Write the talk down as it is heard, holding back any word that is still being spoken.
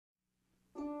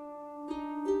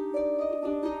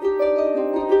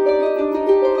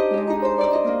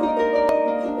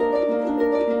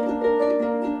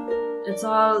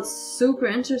all super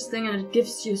interesting, and it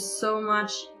gives you so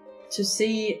much to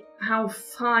see how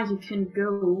far you can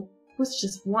go with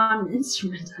just one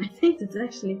instrument. I think that's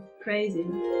actually crazy.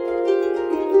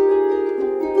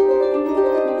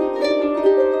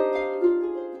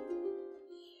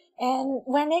 And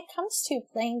when it comes to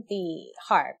playing the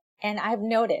harp, and I've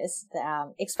noticed,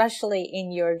 especially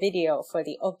in your video for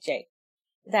the object,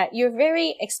 that you're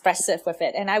very expressive with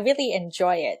it, and I really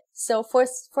enjoy it. So for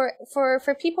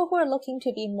people who are looking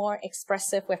to be more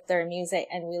expressive with their music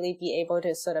and really be able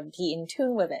to sort of be in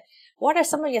tune with it, what are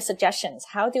some of your suggestions?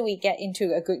 How do we get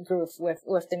into a good groove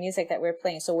with the music that we're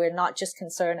playing, so we're not just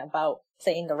concerned about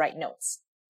playing the right notes?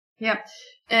 Yeah,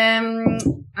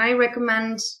 I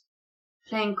recommend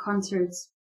playing concerts,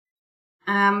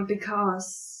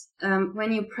 because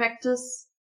when you practice,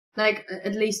 like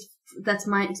at least that's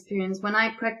my experience, when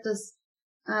I practice,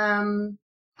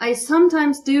 I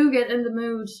sometimes do get in the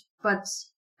mood, but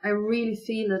I really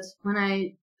feel it when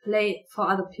I play for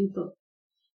other people.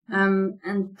 And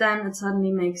then it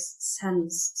suddenly makes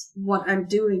sense what I'm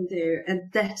doing there, and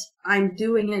that I'm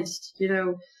doing it, you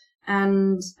know,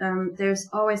 and there's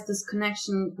always this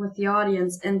connection with the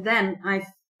audience, and then I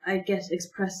get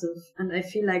expressive, and I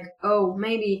feel like, oh,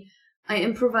 maybe I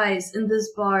improvise in this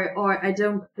bar, or I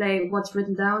don't play what's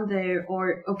written down there,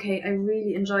 or okay, I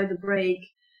really enjoy the break,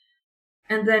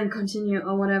 and then continue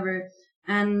or whatever.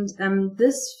 And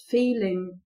this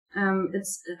feeling,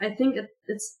 I think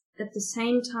it's at the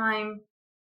same time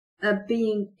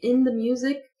being in the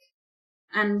music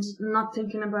and not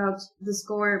thinking about the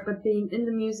score, but being in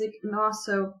the music, and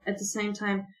also at the same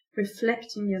time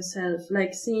reflecting yourself,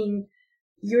 like seeing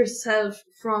yourself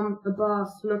from above,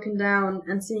 looking down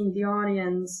and seeing the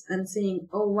audience and seeing,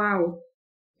 oh wow,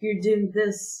 you're doing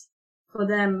this for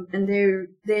them and they're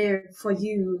there for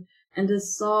you, and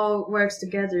this all works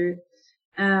together.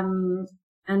 I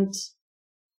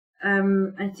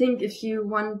think if you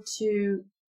want to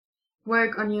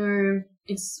work on your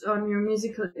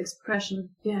musical expression,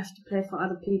 you have to play for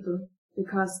other people,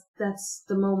 because that's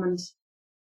the moment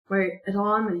where it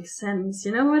all makes sense.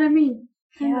 You know what I mean?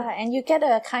 Yeah, and you get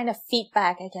a kind of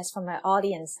feedback, I guess, from an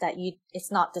audience that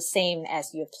it's not the same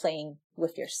as you're playing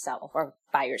with yourself or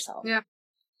by yourself. Yeah.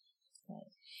 Right.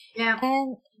 Yeah.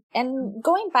 And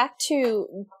going back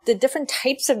to the different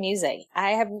types of music, I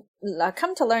have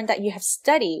come to learn that you have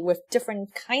studied with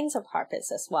different kinds of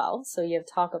harpists as well. So you've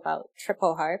talked about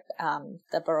triple harp,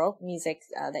 the Baroque music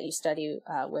that you study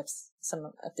with some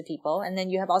of the people. And then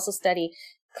you have also studied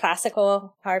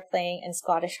classical harp playing and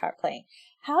Scottish harp playing.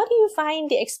 How do you find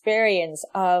the experience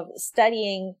of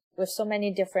studying with so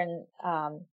many different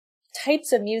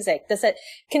types of music? Does it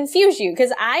confuse you?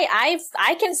 Because I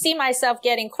can see myself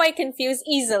getting quite confused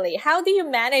easily. How do you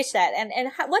manage that?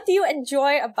 And what do you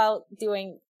enjoy about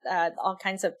doing all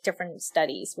kinds of different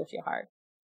studies with your harp?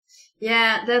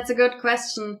 Yeah, that's a good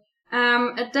question.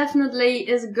 It definitely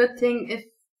is a good thing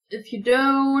if you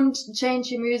don't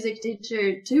change your music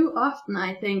teacher too often,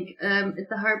 I think, at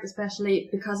the harp, especially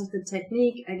because of the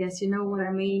technique. I guess you know what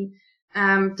I mean.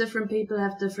 Different people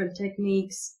have different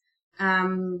techniques.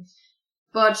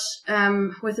 But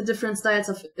with the different styles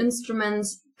of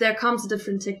instruments, there comes a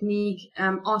different technique,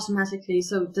 automatically.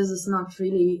 So this is not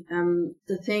really,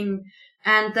 the thing.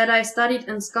 And that I studied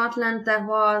in Scotland, that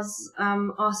was,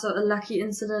 also a lucky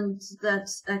incident that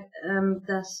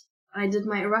I did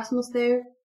my Erasmus there.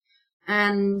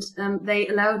 And they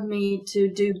allowed me to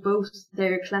do both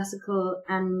their classical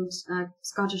and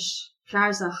Scottish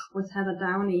Clarsach with Heather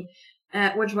Downey,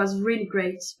 which was really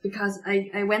great, because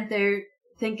I went there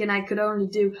thinking I could only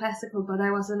do classical, but I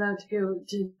was allowed to go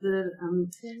to the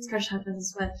Scottish harpist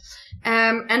as well.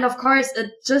 And of course,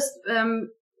 it just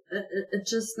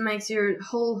makes your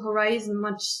whole horizon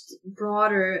much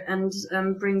broader and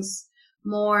brings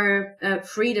more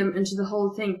freedom into the whole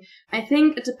thing. I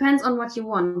think it depends on what you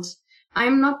want.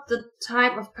 I'm not the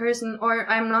type of person, or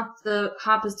I'm not the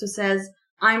harpist who says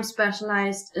I'm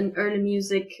specialized in early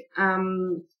music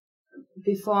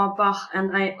before Bach,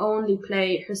 and I only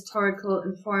play historical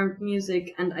informed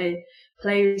music, and I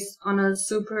play on a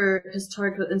super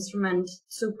historical instrument,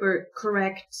 super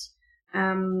correct,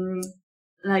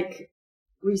 like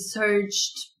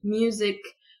researched music.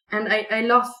 And I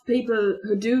love people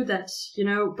who do that, you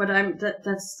know, but I'm not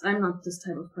this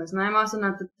type of person. I'm also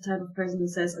not the type of person who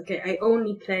says, okay, I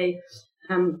only play,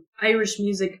 Irish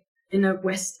music in a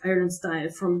West Ireland style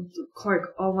from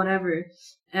Cork or whatever.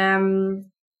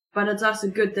 But it's also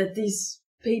good that these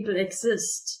people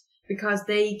exist, because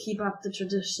they keep up the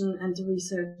tradition and the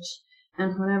research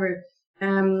and whatever.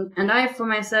 And I, for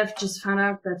myself, just found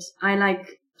out that I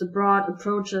like the broad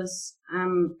approaches,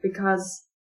 because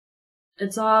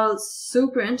it's all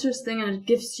super interesting, and it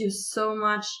gives you so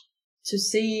much to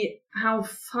see how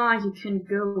far you can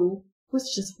go with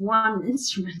just one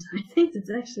instrument. I think it's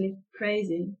actually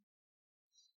crazy.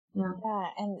 Yeah. Yeah,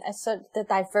 and so the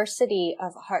diversity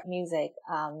of harp music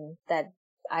that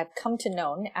I've come to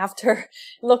know after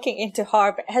looking into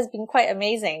harp has been quite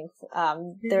amazing.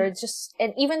 There are just,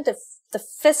 and even the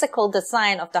physical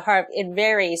design of the harp, it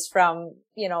varies from,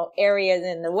 areas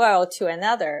in the world to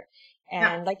another.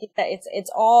 And like you said,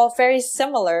 it's all very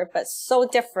similar, but so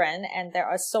different. And there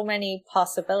are so many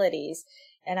possibilities.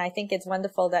 And I think it's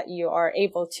wonderful that you are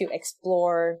able to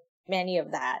explore many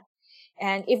of that.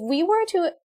 And if we were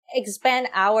to expand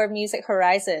our music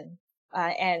horizon,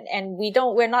 and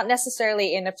we're not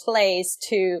necessarily in a place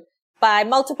to buy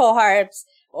multiple harps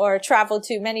or travel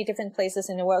to many different places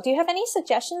in the world, do you have any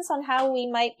suggestions on how we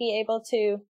might be able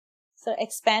to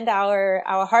expand our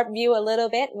harp view a little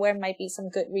bit? Where might be some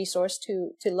good resource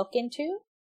to look into?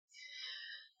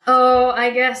 Oh,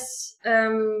 I guess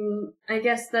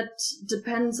that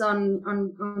depends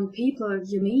on people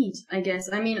you meet, I guess.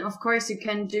 I mean, of course, you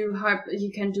can do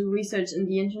research in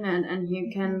the internet, and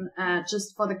you can,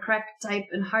 just for the crack, type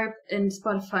in harp in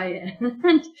Spotify,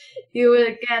 and you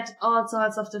will get all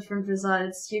sorts of different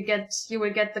results. You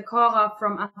will get the kora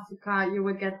from Africa, you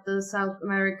will get the South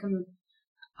American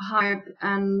harp,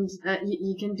 and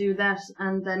you can do that,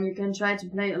 and then you can try to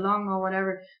play along or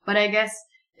whatever. But I guess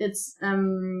it's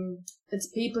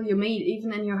people you meet,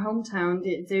 even in your hometown.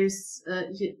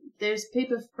 There's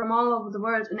people from all over the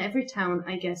world in every town,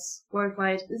 I guess,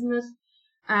 worldwide, isn't it?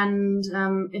 And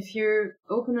if you're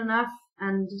open enough,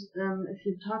 and if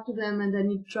you talk to them, and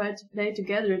then you try to play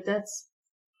together,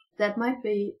 that might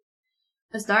be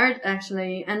a start,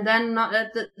 actually. And then not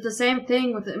the same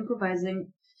thing with the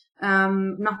improvising,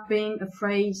 not being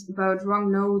afraid about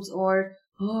wrong notes, or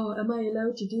am I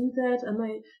allowed to do that?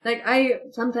 I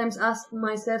sometimes ask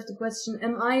myself the question,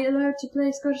 am I allowed to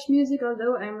play Scottish music,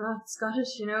 although I'm not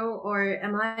Scottish, or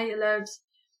am I allowed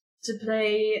to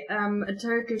play, a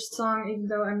Turkish song, even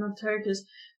though I'm not Turkish?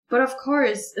 But of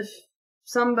course, if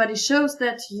somebody shows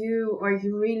that to you, or if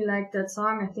you really like that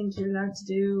song, I think you're allowed to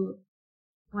do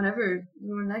whatever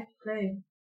you would like to play.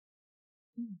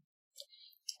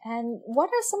 And what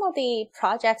are some of the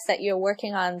projects that you're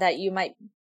working on that you might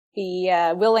be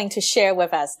willing to share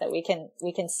with us, that we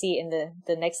can see in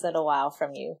the next little while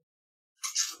from you?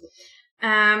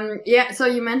 So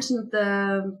you mentioned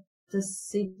the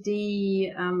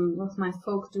CD with my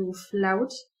folk duo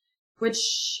FLAUTH,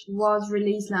 which was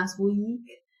released last week.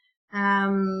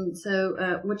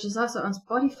 Which is also on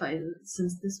Spotify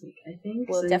since this week, I think.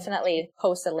 We'll definitely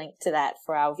post a link to that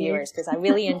for our viewers, because I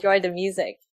really enjoy the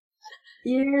music.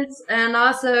 Yes, and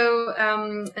also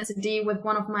a CD with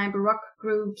one of my Baroque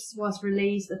groups was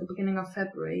released at the beginning of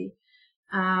February.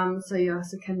 So you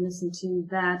also can listen to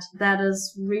that. That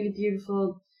is really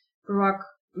beautiful Baroque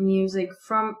music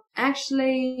from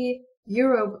actually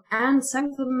Europe and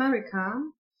South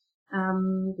America.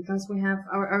 Because we have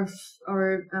our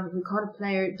recorder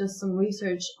player does some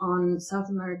research on South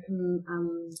American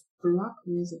Baroque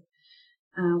music,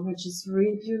 which is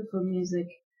really beautiful music.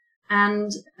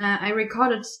 And I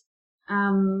recorded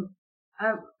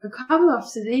a couple of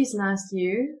CDs last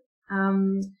year.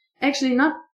 Actually,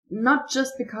 not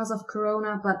just because of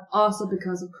Corona, but also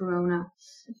because of Corona.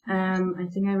 I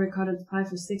think I recorded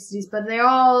 5 or 6 CDs, but they're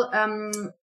all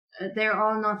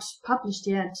not published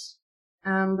yet.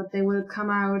 But they will come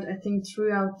out, I think,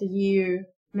 throughout the year,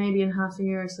 maybe in half a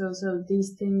year or so. So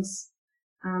these things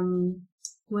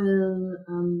will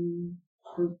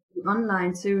be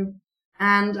online soon.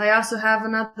 And I also have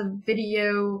another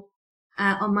video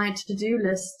on my to-do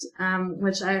list,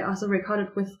 which I also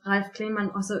recorded with Ralf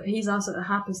Kleemann. He's also a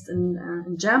harpist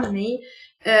in Germany,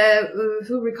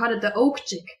 who recorded the Oak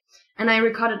Jig. And I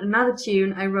recorded another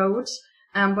tune I wrote,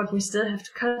 but we still have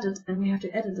to cut it and we have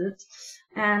to edit it.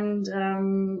 And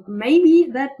maybe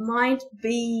that might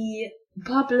be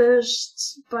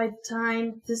published by the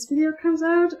time this video comes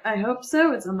out. I hope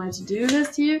so. It's on my to-do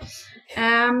list here.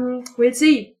 We'll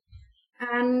see.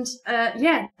 And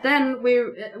then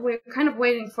we're kind of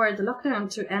waiting for the lockdown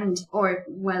to end, or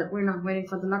well, we're not waiting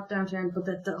for the lockdown to end, but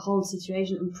that the whole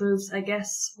situation improves, I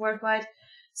guess, worldwide.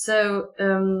 So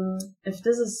if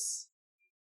this is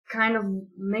kind of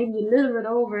maybe a little bit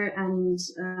over, and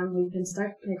we can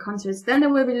start to play concerts, then there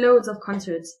will be loads of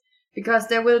concerts, because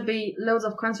there will be loads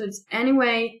of concerts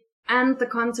anyway, and the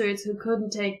concerts who couldn't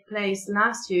take place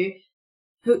last year,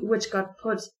 which got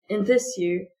put in this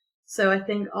year. So I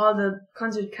think all the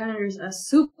concert calendars are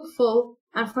super full.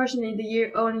 Unfortunately, the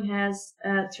year only has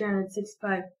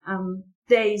 365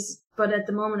 days, but at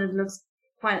the moment it looks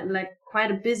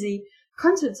quite a busy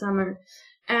concert summer.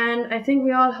 And I think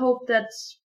we all hope that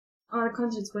all the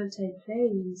concerts will take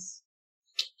place.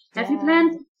 Have you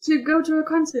planned to go to a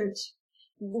concert?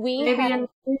 We have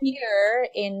here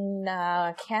in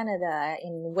Canada,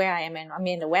 in where I am in, I'm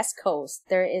in the West Coast,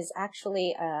 there is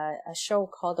actually a show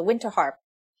called the Winter Harp.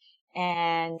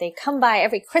 And they come by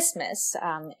every Christmas.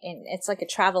 It's like a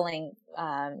traveling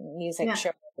music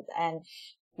show. And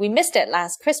we missed it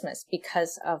last Christmas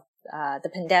because of the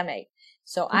pandemic.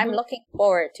 So I'm looking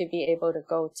forward to be able to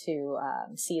go to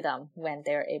see them when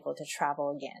they're able to travel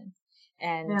again.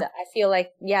 And I feel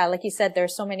like, like you said,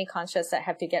 there's so many concerts that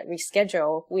have to get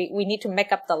rescheduled. We need to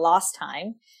make up the lost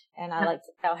time. And I like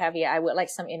to tell Javier, I would like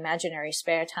some imaginary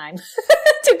spare time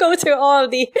to go to all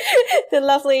of the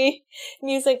lovely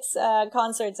music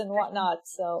concerts and whatnot.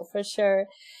 So for sure.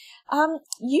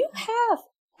 You have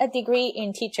a degree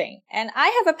in teaching, and I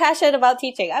have a passion about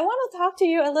teaching. I want to talk to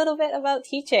you a little bit about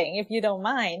teaching, if you don't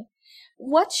mind.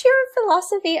 What's your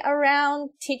philosophy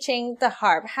around teaching the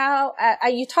harp? How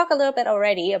you talk a little bit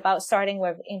already about starting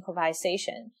with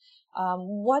improvisation.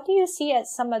 What do you see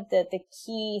as some of the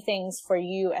key things for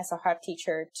you as a harp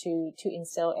teacher to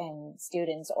instill in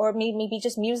students, or maybe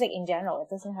just music in general? It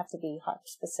doesn't have to be harp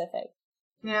specific.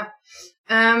 Yeah.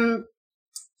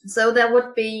 So there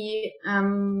would be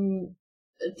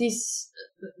these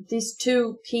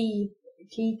two key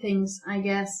things, I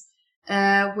guess.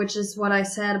 Which is what I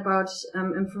said about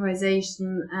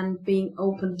improvisation and being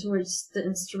open towards the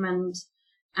instrument,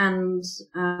 and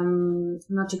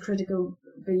not to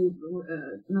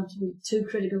be too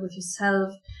critical with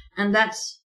yourself, and that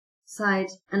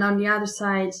side, and on the other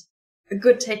side, a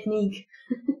good technique.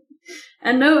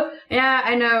 I know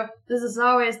this is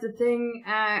always the thing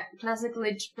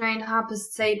classically trained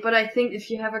harpists say, but I think if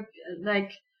you have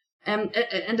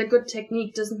and a good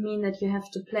technique doesn't mean that you have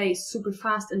to play super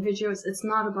fast and virtuous. It's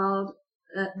not about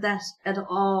that at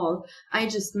all. I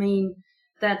just mean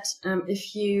that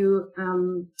if you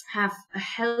have a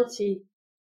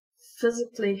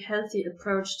physically healthy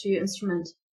approach to your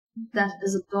instrument, that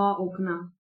is a door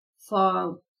opener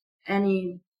for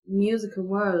any musical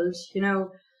world,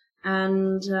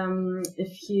 And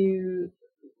if you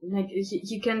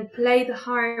you can play the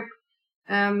harp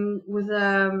with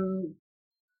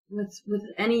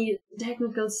any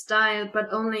technical style, but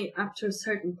only up to a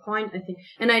certain point, I think.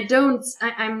 And I'm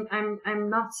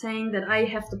not saying that I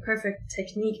have the perfect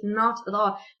technique, not at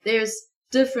all. There's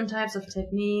different types of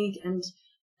technique, and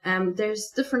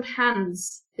there's different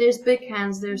hands. There's big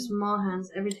hands, there's small hands.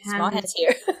 Every hand. Small hands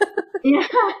here. Yeah,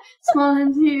 small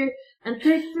hands here, and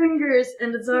big fingers,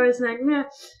 and it's always like, meh.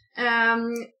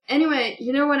 Anyway,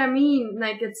 you know what I mean?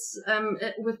 Like, it's,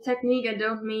 with technique, I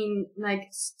don't mean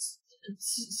like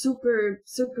super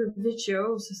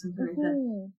virtuose or something like that.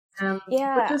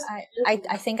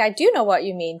 I think I do know what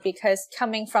you mean, because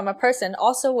coming from a person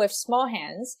also with small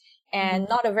hands and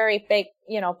not a very big,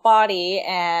 body,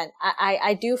 and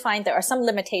I do find there are some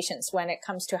limitations when it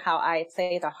comes to how I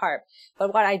play the harp.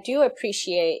 But what I do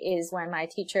appreciate is when my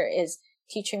teacher is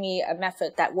teaching me a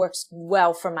method that works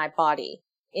well for my body,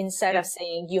 instead of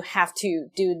saying you have to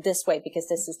do this way because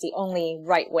this is the only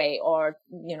right way, or,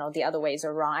 the other ways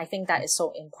are wrong. I think that is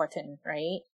so important,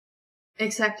 right?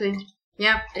 Exactly.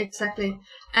 Yeah, exactly.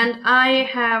 And I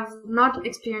have not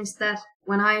experienced that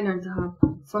when I learned the harp.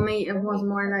 For me, it was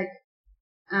more like,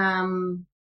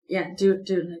 do it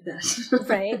like that.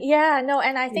 Right. Yeah, no,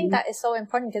 and I think that is so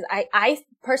important, because I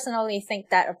personally think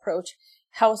that approach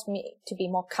helps me to be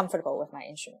more comfortable with my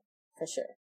instrument, for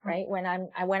sure. Right? When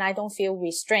I don't feel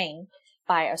restrained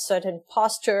by a certain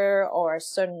posture or a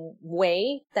certain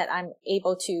way, that I'm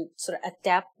able to sort of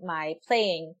adapt my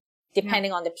playing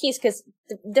depending on the piece, because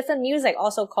different music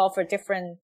also call for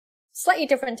slightly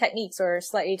different techniques or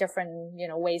slightly different,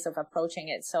 ways of approaching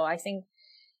it. So I think,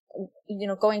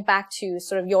 going back to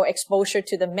sort of your exposure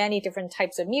to the many different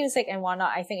types of music and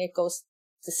whatnot, I think it goes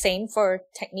the same for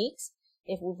techniques.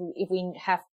 If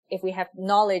we have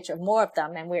knowledge of more of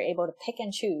them and we're able to pick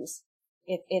and choose,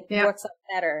 it works out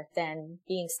better than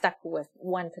being stuck with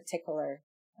one particular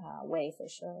way, for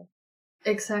sure.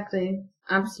 Exactly.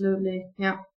 Absolutely.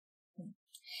 Yeah.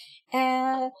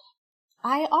 And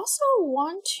I also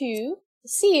want to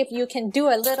see if you can do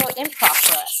a little improv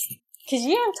for us, because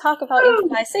you have talked about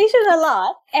improvisation a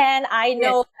lot, and I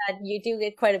know that you do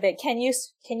it quite a bit. Can you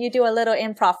do a little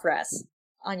improv for us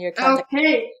on your contact?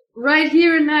 Okay. Right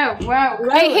here and now. Wow.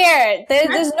 Right here.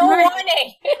 There's no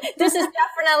warning. This is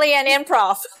definitely an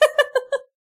improv.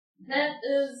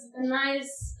 That's a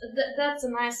nice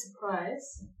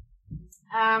surprise.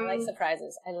 I like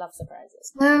surprises. I love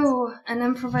surprises. So, an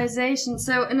improvisation.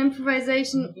 So, an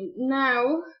improvisation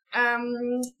now,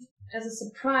 as a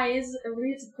surprise, a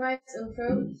real surprise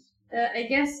intro, I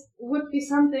guess would be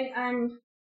something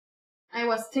I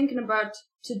was thinking about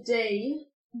today.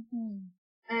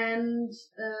 And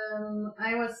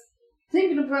I was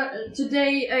thinking about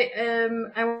today.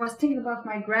 I was thinking about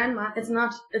my grandma. It's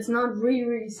not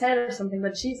really sad or something,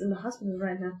 but she's in the hospital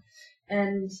right now,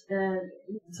 and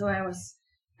so I was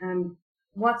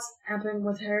what's happening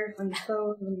with her on the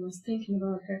phone, and I was thinking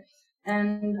about her,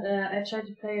 and I tried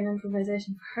to play an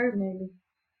improvisation for her. Maybe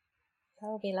that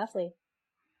would be lovely.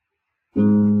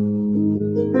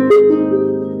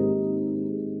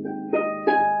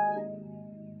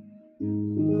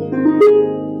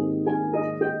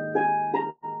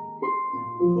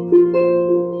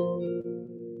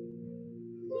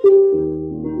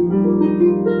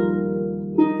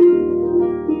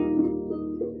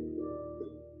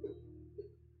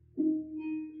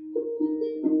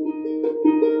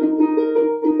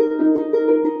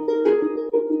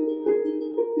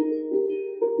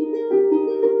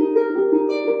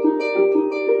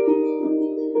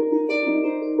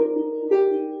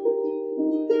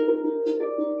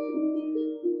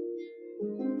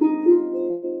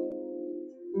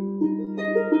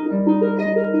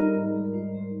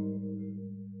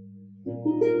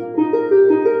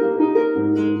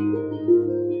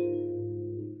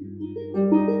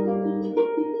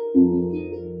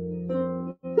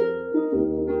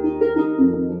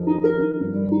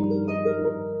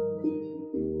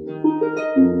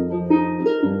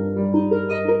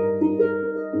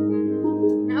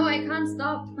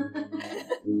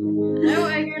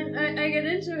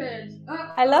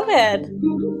 I love it.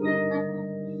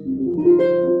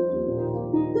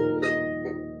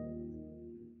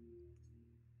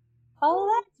 Oh,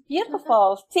 that's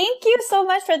beautiful. Thank you so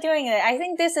much for doing it. I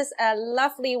think this is a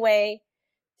lovely way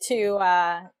to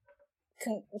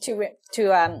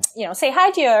say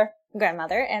hi to your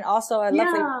grandmother, and also a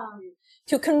lovely way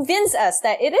to convince us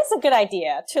that it is a good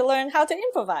idea to learn how to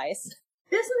improvise.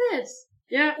 Isn't it?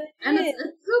 Yeah, and it's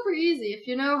super easy if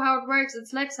you know how it works.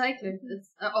 It's like cycling. It's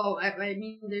I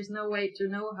mean, there's no way to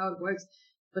know how it works,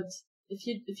 but if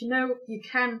you know you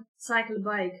can cycle a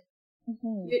bike,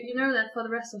 you know that for the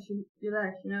rest of your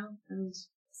life, you know, and it's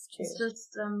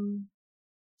just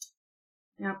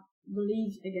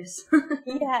believe, I guess.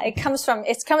 Yeah,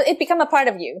 it become a part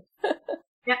of you.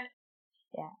 Yeah.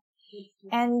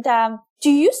 And do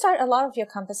you start a lot of your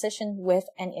composition with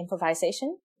an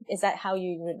improvisation? Is that how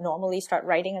you would normally start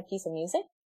writing a piece of music?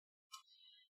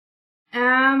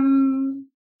 And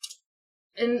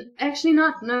actually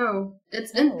not, no.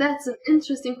 That's an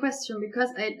interesting question,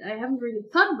 because I haven't really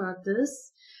thought about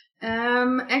this.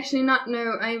 Actually not,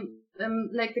 no. I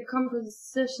like the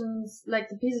compositions, like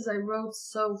the pieces I wrote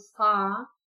so far,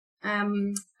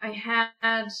 I had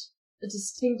a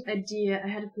distinct idea, I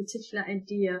had a particular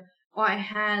idea, or I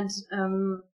had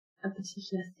a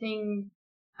particular thing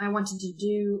I wanted to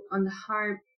do on the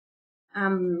harp,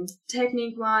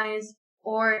 technique-wise,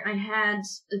 or I had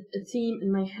a theme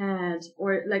in my head,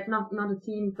 or like not a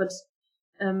theme, but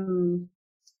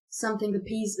something the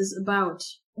piece is about,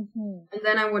 and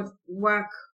then I would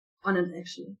work on it,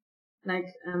 actually,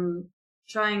 like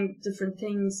trying different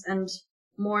things and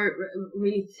more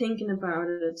really thinking about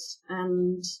it,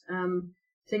 and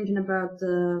thinking about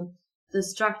the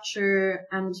structure,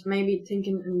 and maybe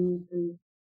thinking in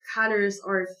colors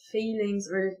or feelings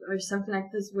or something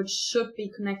like this, which should be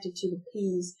connected to the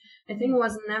piece. I think it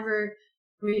was never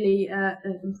really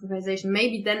an improvisation.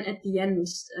 Maybe then at the end,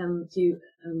 to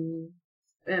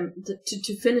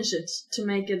finish it, to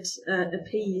make it a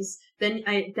piece. Then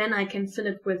I can fill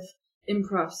it with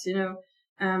improvs, you know.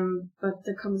 But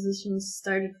the composition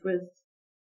started with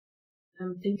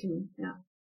thinking. Yeah.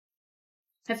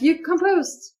 Have you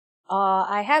composed?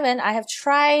 I haven't. I have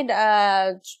tried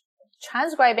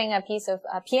transcribing a piece of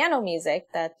piano music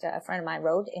that a friend of mine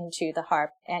wrote into the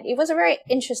harp, and it was a very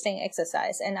interesting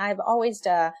exercise. And I've always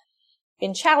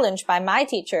been challenged by my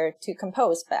teacher to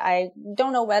compose, but I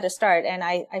don't know where to start. And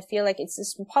I feel like it's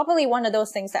just probably one of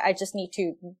those things that I just need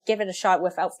to give it a shot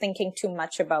without thinking too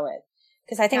much about it.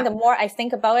 Because I think the more I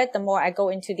think about it, the more I go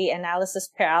into the analysis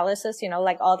paralysis, you know,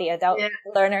 like all the adult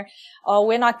learner. Oh,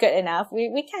 we're not good enough.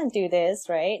 We can't do this,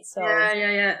 right? So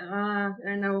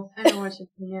I know what you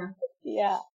mean.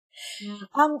 Yeah.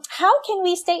 How can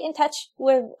we stay in touch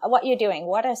with what you're doing?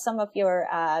 What are some of your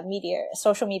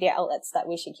social media outlets that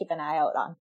we should keep an eye out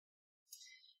on?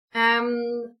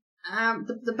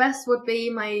 The best would be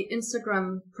my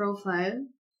Instagram profile.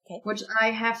 Okay. Which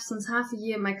I have since half a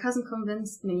year. My cousin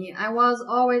convinced me. I was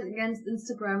always against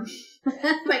Instagram.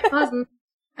 My cousin,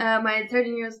 my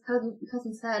 13-year-old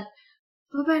cousin said,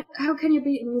 "Babett, how can you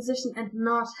be a musician and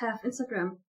not have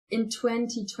Instagram?" in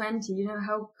 2020, you know,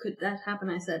 how could that happen?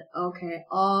 I said, okay,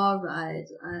 all right,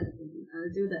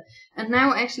 I'll do that. And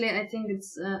now actually I think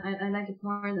it's, I like it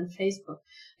more than Facebook.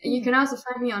 You can also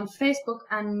find me on Facebook,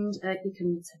 and you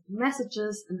can send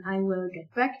messages and I will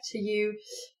get back to you.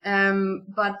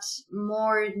 But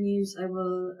more news I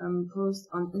will post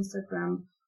on Instagram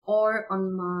or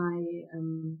on my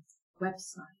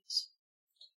website.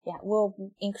 Yeah, we'll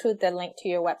include the link to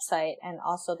your website and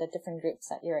also the different groups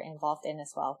that you're involved in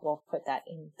as well. We'll put that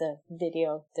in the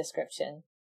video description.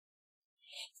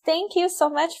 Thank you so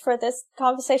much for this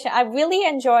conversation. I really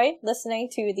enjoyed listening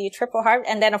to the triple harp.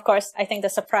 And then, of course, I think the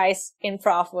surprise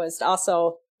improv was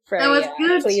also very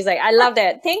pleasing. I loved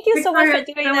it. Thank you so much for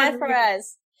doing that for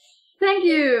us. Thank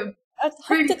you. I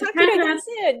hope to talk to you again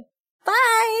soon.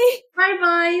 Bye.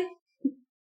 Bye-bye.